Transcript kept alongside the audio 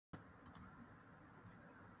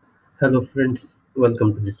Hello friends,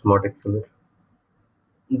 welcome to the Smart Exceller.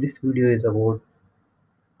 This video is about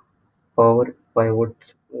power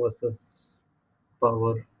pivots versus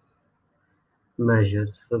power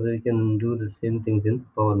measures. So that we can do the same things in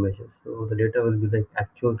power measures. So the data will be like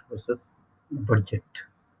actual versus budget.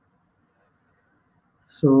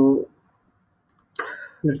 So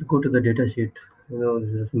let's go to the data sheet. This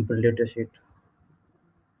is a simple data sheet,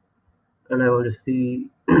 and I want to see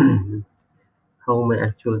how my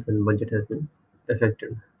actuals and budget has been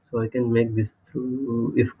affected. So I can make this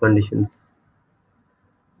through if conditions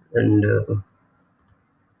and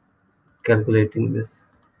calculating this,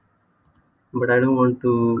 but uh, I don't want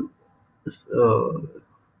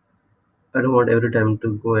every time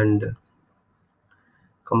to go and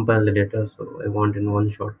compile the data, so I want in one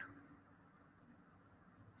shot.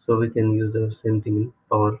 So we can use the same thing in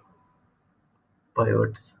Power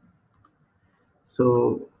Pivots.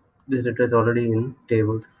 So this data is already in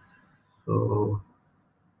tables. So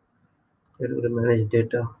it will manage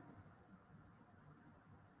data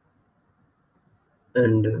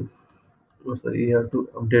and so you have to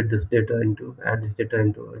update this data into add this data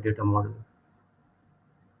into a data model.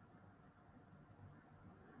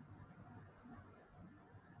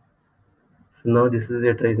 So now this is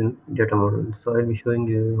data is in data model. So I'll be showing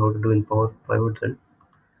you how to do in Power Pivots and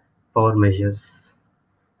Power Measures.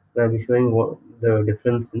 I'll be showing what the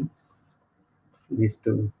difference in these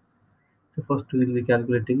two. So first we will be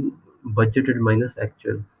calculating budgeted minus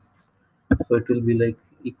actual. So it will be like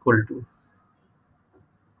equal to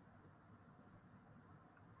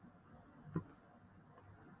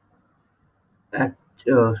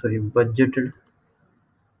budgeted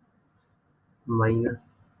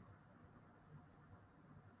minus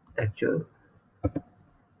actual.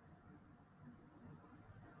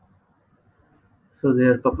 So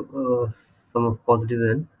there are some of positives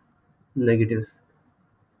and negatives.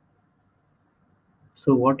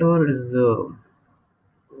 So whatever is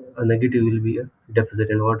a negative will be a deficit,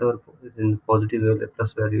 and whatever is in positive value,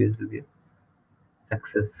 plus value will be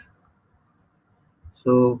excess.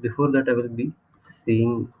 So before that I will be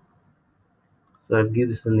seeing. So I'll give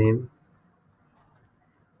this a name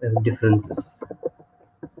as differences,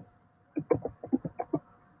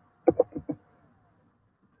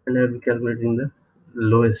 and I'll be calculating the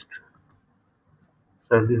lowest.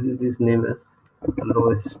 So I'll give this name as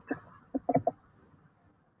lowest.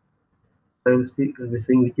 I'll be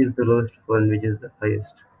seeing which is the lowest one, which is the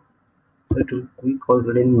highest. So it will be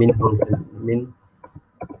called in min function. Min.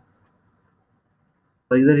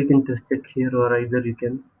 So either you can just check here, or either you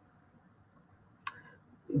can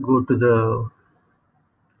go to the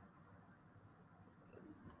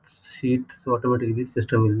sheet. So automatically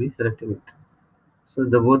system will be selecting it. So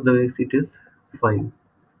the both the ways it is fine.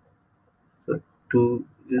 So two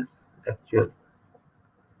is actual.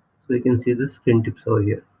 So you can see the screen tips over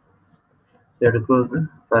here. So you have to close the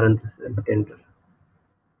parenthesis and enter.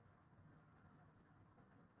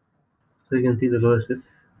 So you can see the lowest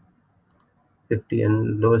is 50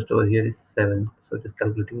 and lowest over here is 7. So it is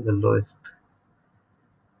calculating the lowest.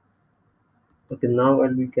 Okay, now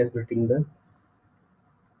I'll be calculating the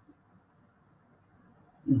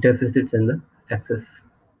deficits and the excess.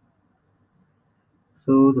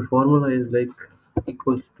 So the formula is like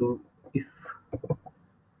equals to if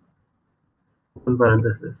open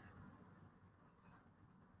parenthesis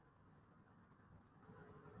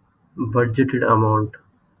budgeted amount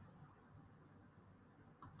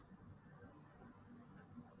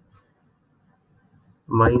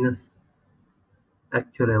minus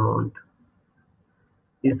actual amount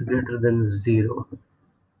is greater than 0.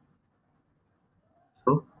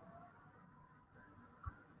 So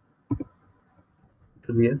it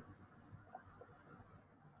will be a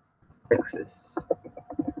excess.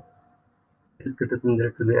 Is greater than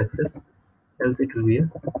 0 to be excess, else it will be a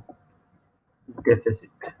deficit.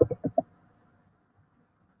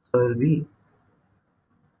 So I'll be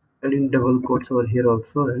adding double quotes over here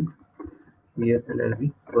also and here, and I'll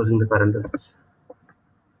be closing the parentheses.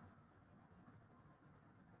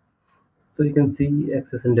 So you can see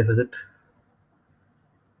excess and deficit.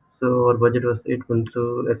 So our budget was 8 point,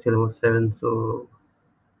 so actually was 7. So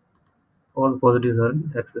all positives are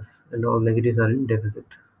in excess and all negatives are in deficit.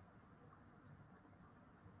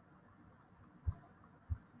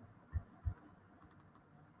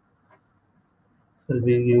 So I'll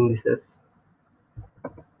be giving this as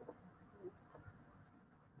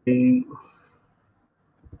the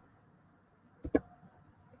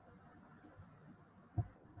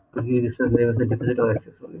I'll give this as name as a deficit or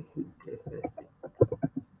excess only. Deficit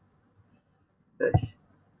dash.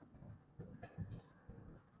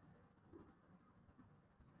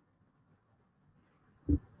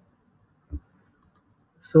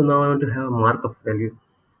 So now I want to have a markup value.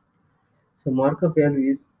 So markup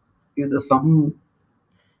value is if the sum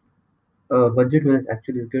budget when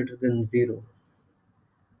actually is greater than zero,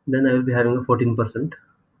 then I will be having a 14%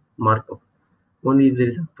 markup. Only if there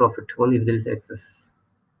is a profit, only if there is excess.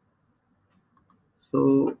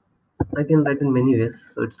 So I can write in many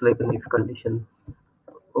ways. So it's like an if condition,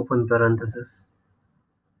 open parenthesis,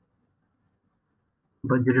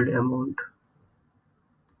 budgeted amount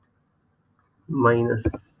minus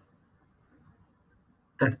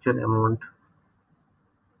actual amount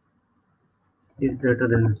is greater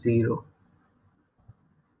than zero.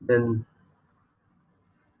 Then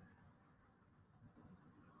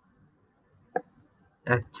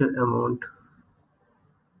actual amount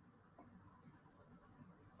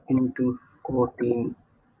into 14,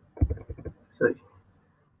 sorry,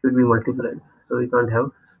 should be multiplied. So we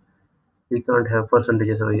can't have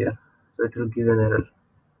percentages over here. So it will give an error.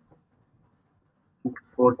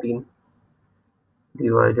 14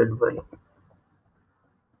 divided by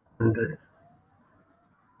 100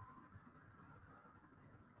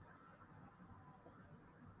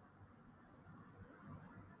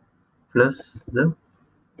 plus the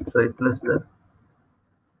plus the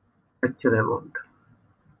actual amount.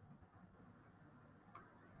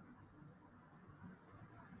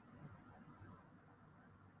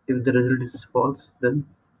 If the result is false, then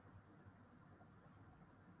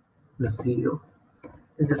the zero.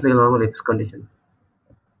 It's just like a normal if condition.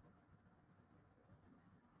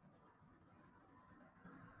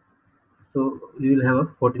 So you will have a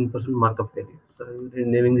 14% markup value. So I'm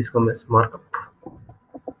renaming this column as markup.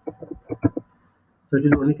 So it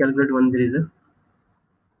will only calculate when there is a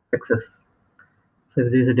excess. So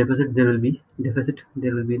if there is a deficit,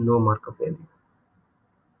 there will be no markup value.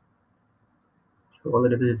 So all the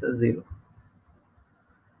deficits are zero.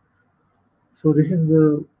 So this is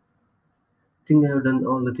the thing I have done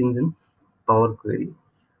all the things in Power Query.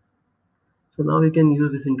 So now we can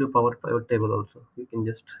use this into a Power Pivot table also. We can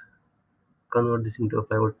just convert this into a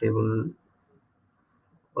pivot table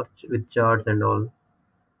or with charts and all,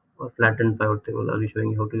 or flattened pivot table. I'll be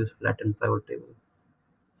showing you how to use flattened pivot table.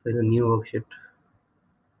 So in a new worksheet,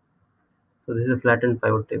 so this is a flattened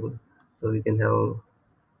pivot table. So we can have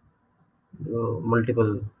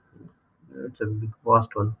multiple. It's a big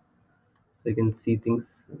vast one. So you can see things.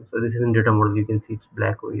 So this is in data model. You can see it's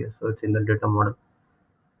black over here. So it's in the data model.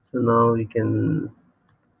 So now we can,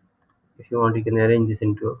 if you want, you can arrange this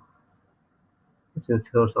into it's in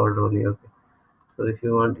source order only. Okay. So if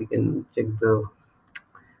you want, you can check the.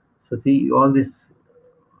 So see all this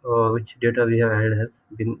which data we have added has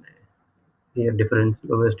been here difference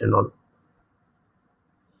lowest and all.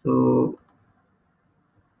 So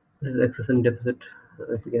this is excess and deficit.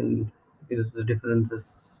 If you can use the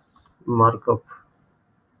differences markup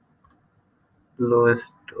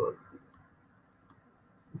lowest, or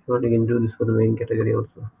if you want, you can do this for the main category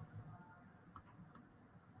also.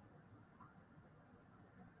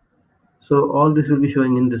 So all this will be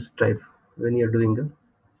showing in this type when you're doing the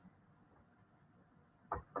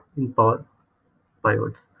in Power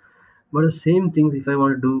Pivots. But the same things if I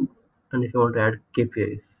want to do and if I want to add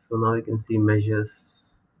KPIs. So now you can see measures,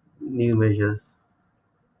 new measures.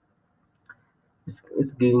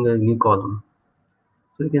 It's giving a new column.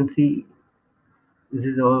 So you can see this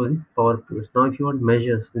is all in Power Pivots. Now if you want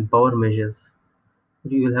measures in Power Measures,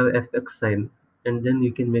 you will have FX sign, and then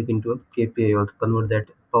you can make into a KPI or convert that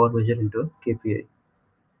power measure into a KPI.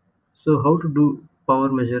 So how to do power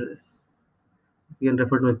measures? You can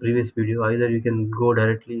refer to my previous video. Either you can go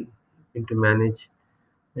directly into manage,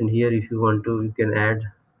 and here if you want to, you can add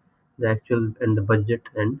the actual and the budget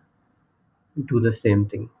and do the same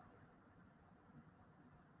thing.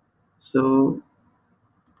 So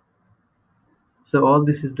all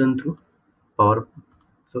this is done through power.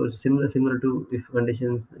 So it's similar to if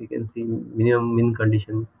conditions. You can see minimum min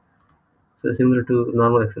conditions. So similar to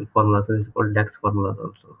normal Excel formulas. So it's called DAX formulas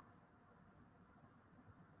also.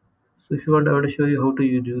 So if you want, I want to show you how to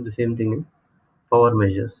you do the same thing in power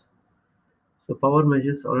measures. So power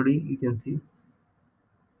measures already you can see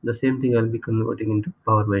the same thing I'll be converting into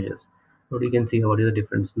power measures. But you can see what is the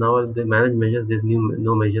difference. Now as they manage measures, there's new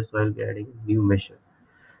no measures, so I'll be adding new measure.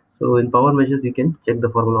 So in power measures, you can check the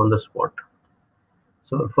formula on the spot.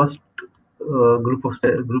 So first group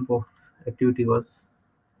of activity was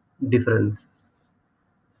difference.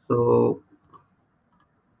 So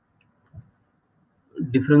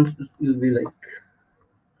difference will be like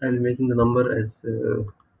I'll be making the number as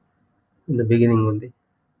in the beginning only.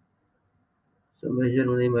 So measure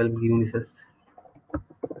name I'll be giving this as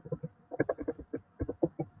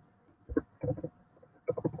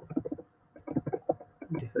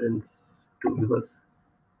difference 2 because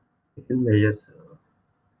in measures.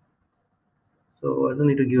 So I don't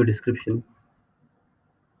need to give a description.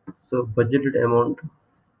 So budgeted amount,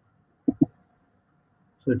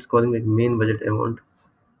 so it's calling like main budget amount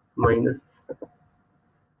minus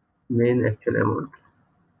main actual amount.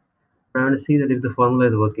 I want to see that if the formula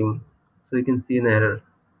is working. So you can see an error.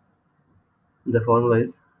 The formula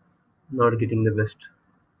is not getting the best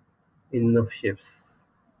enough shapes.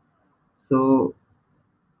 So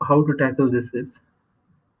how to tackle this is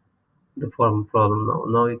the form problem now.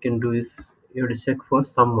 Now you can do is you have to check for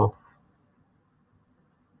sum of.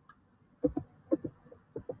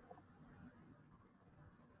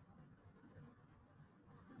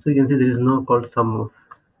 So you can see there is no called sum of.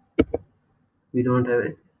 We don't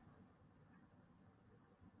have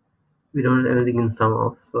we don't have anything in sum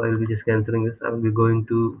of. So I will be just cancelling this. I will be going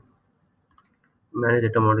to manage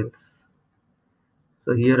data models.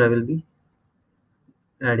 So here I will be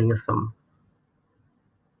adding a sum,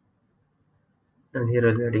 and here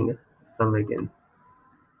I'll be adding a sum again.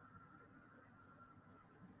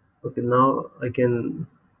 Okay, now I can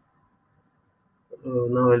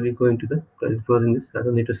now I'll be going to the closing this. I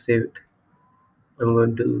don't need to save it. I'm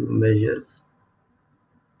going to measures.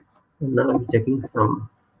 And now I'm checking sum.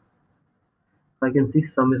 I can see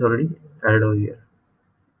sum is already added over here.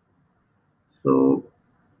 So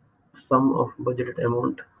sum of budgeted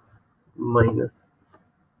amount minus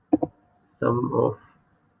sum of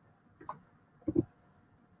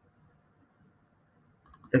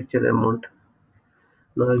actual amount.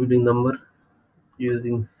 Now I'll be doing number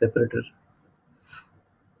using separator,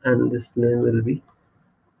 and this name will be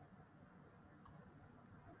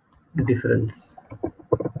difference.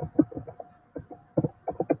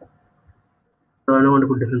 Now I don't want to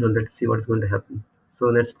put difference on. Let's see what's going to happen. So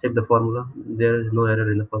let's check the formula. There is no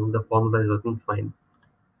error in the formula. The formula is working fine.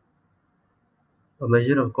 A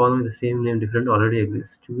measure of column with the same name different already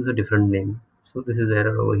exists. Choose a different name. So this is the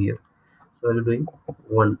error over here. So I'll be doing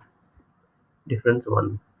 1 difference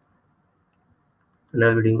 1, and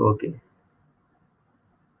I'll be doing OK.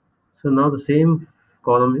 So now the same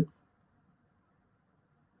column is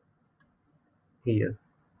here,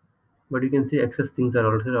 but you can see excess things are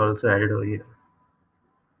also added over here.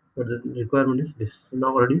 But the requirement is this. So now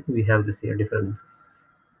already we have this here differences.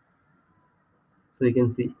 So you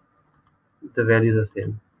can see the values are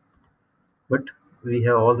same, but we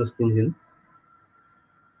have all those things in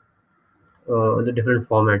the different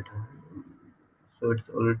format. So it's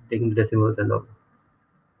already taking decimals and all.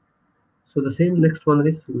 So the same next one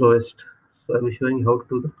is lowest. So I'm showing how to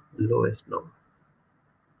do the lowest now.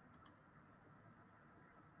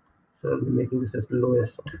 So I'll be making this as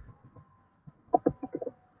lowest.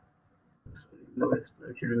 Lowest.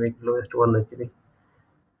 I should make lowest one actually.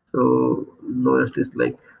 So lowest is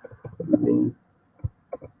like min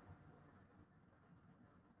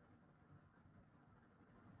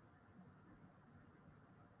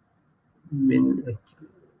min actually.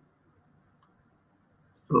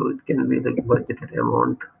 So it can be like budgeted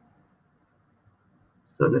amount.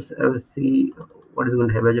 So let's I will see what is going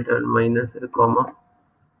to have budgeted minus a comma.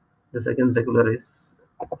 The second secular is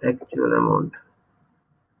actual amount.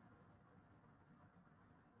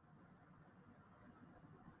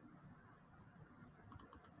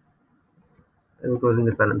 I'm closing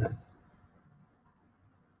the parenthesis.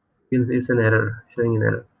 It's an error, showing an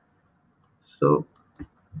error. So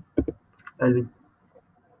I'll be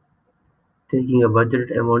taking a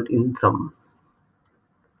budgeted amount in sum.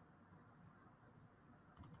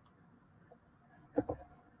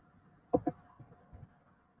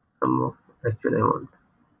 Sum of actual amount.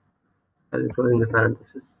 I'll be closing the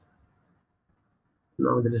parenthesis.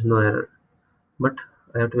 Now there is no error, but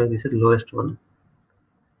I have to make this as lowest one.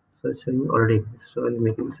 So it's showing already exists. So I'll be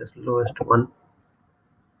making this as lowest one,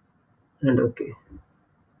 and OK.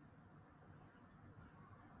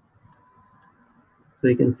 So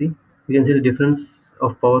you can see the difference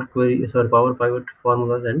of power queries or power pivot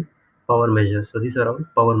formulas and power measures. So these are all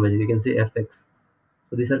power measures. You can see fx.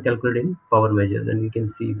 So these are calculating power measures, and you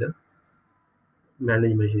can see the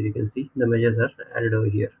manage measure. You can see the measures are added over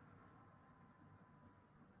here.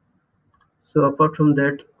 So apart from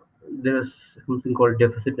that, there's something called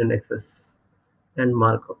deficit and excess and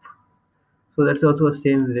markup. So that's also the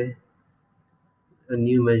same way, a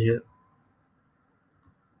new measure.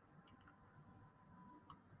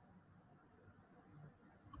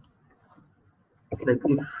 It's like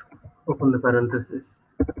if open the parenthesis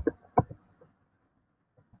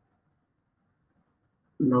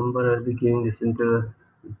number, I'll be giving this into,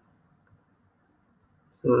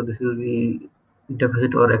 so this will be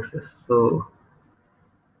deficit or excess. So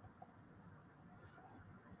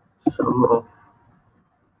sum of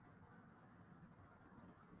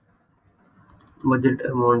budget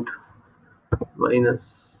amount minus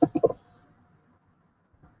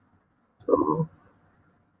sum of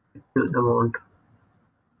actual amount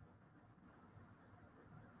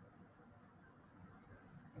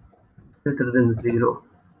greater than 0,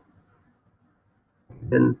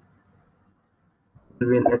 then will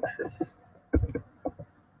be an excess.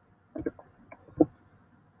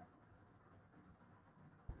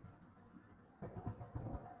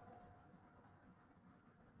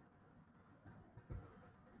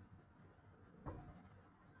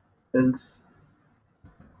 Else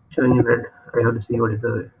showing in red, I have to see what is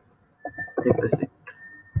the deficit.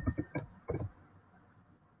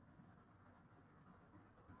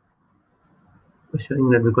 Showing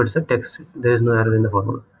red because it's a text, there is no error in the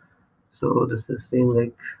formula. So this is saying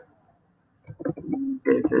like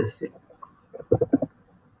deficit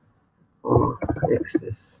or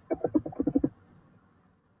excess.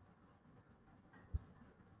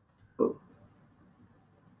 So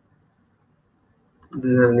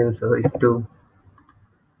these are names for if two.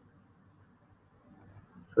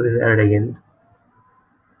 So this is added again.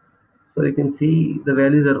 So you can see the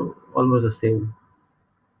values are almost the same,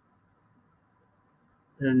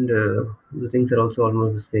 and the things are also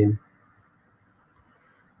almost the same.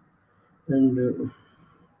 And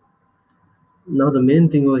now the main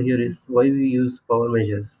thing over here is why we use power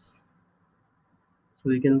measures. So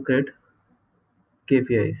we can create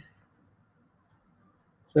KPIs.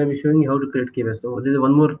 So I'll be showing you how to create KPIs. So there is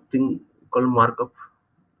one more thing called markup.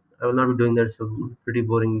 I will not be doing that. So pretty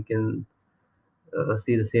boring. You can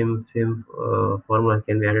see the same formula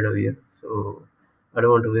can be added over here. So I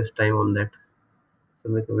don't want to waste time on that. So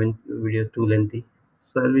make a video too lengthy.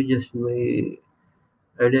 So I'll be just my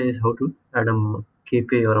idea is how to add a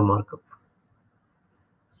KPI or a markup.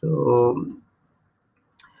 So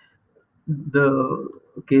the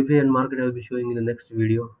KPI and market I will be showing in the next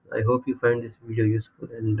video. I hope you find this video useful,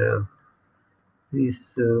 and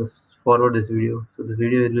please forward this video. So the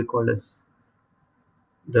video will be called as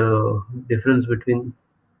the difference between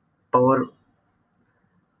power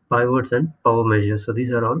pivots and power measures. So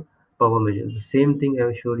these are all power measures. The same thing I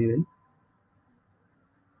will show you in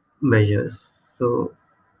measures. So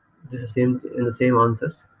this is same in the same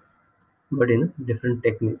answers, but in a different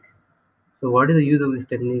technique. So what is the use of this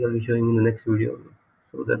technique I'll be showing in the next video.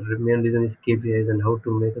 So the main reason is KPIs and how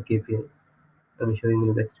to make a KPI. I'll be showing in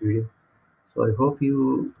the next video. So I hope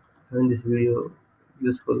you find this video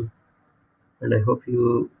useful, and I hope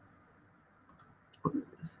you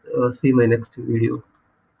see my next video.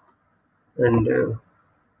 And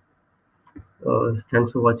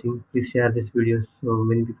thanks for watching. Please share this video so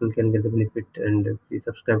many people can get the benefit, and please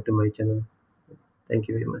subscribe to my channel. Thank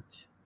you very much.